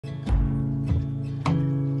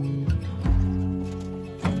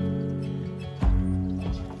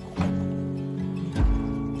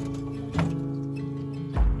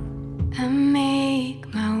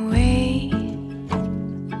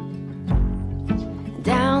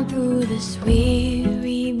down through this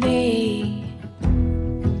weary bay,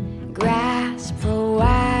 grasp for a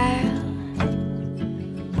while.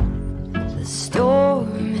 The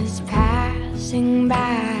storm is passing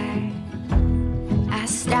by. I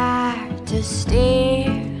start to stare.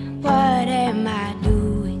 What am I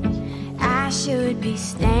doing? I should be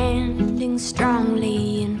standing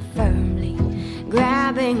strongly and firmly,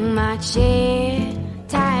 grabbing my chair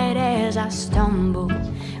tight as I stumble.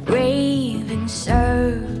 Raving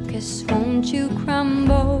circus, won't you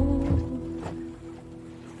crumble?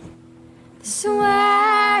 This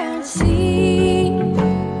wild sea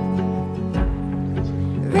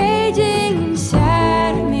raging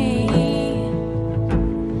inside of me.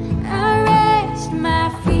 I rest my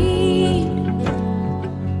feet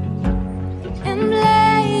and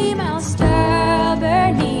blame our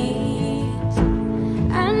stubborn knees.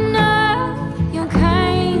 I know you're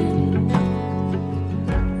kind.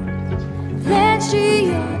 Let's see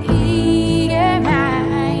your eager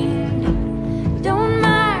mind. Don't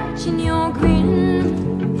march in your grin.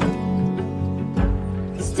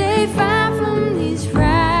 Stay far from these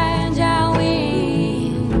fragile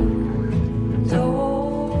wings.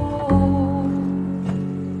 Oh,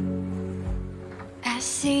 I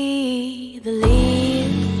see the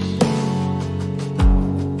leaves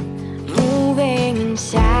moving in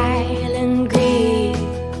silent grief.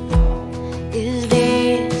 Is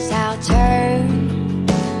this our turn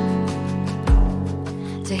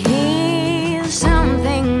to heal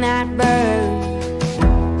something that burns,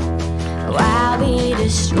 while we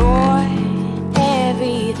destroy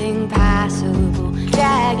everything possible,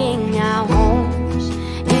 dragging our homes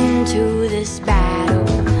into this battle,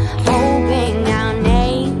 hoping our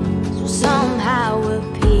names will somehow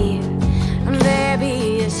appear, and there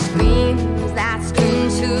be a scream that's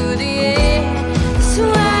into the air. This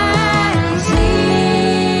wild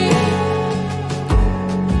sea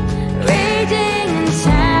raging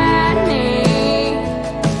inside me.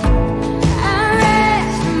 I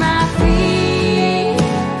rest my feet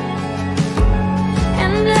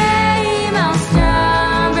and blame our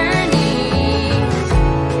stubborn knees.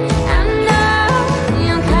 I know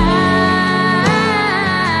you're kind.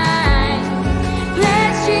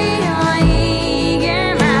 Let's see your eager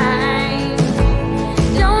mind.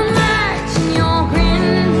 Don't march in your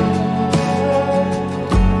grin.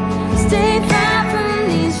 Stay far from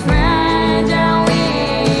these fragile wings.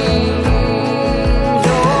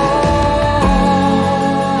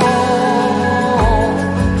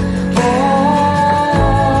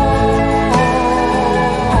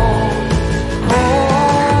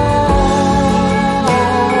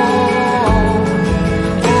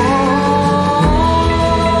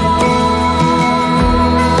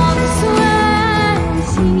 This wild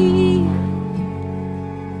sea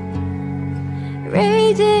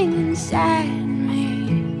raging inside me.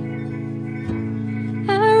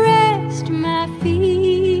 I rest my feet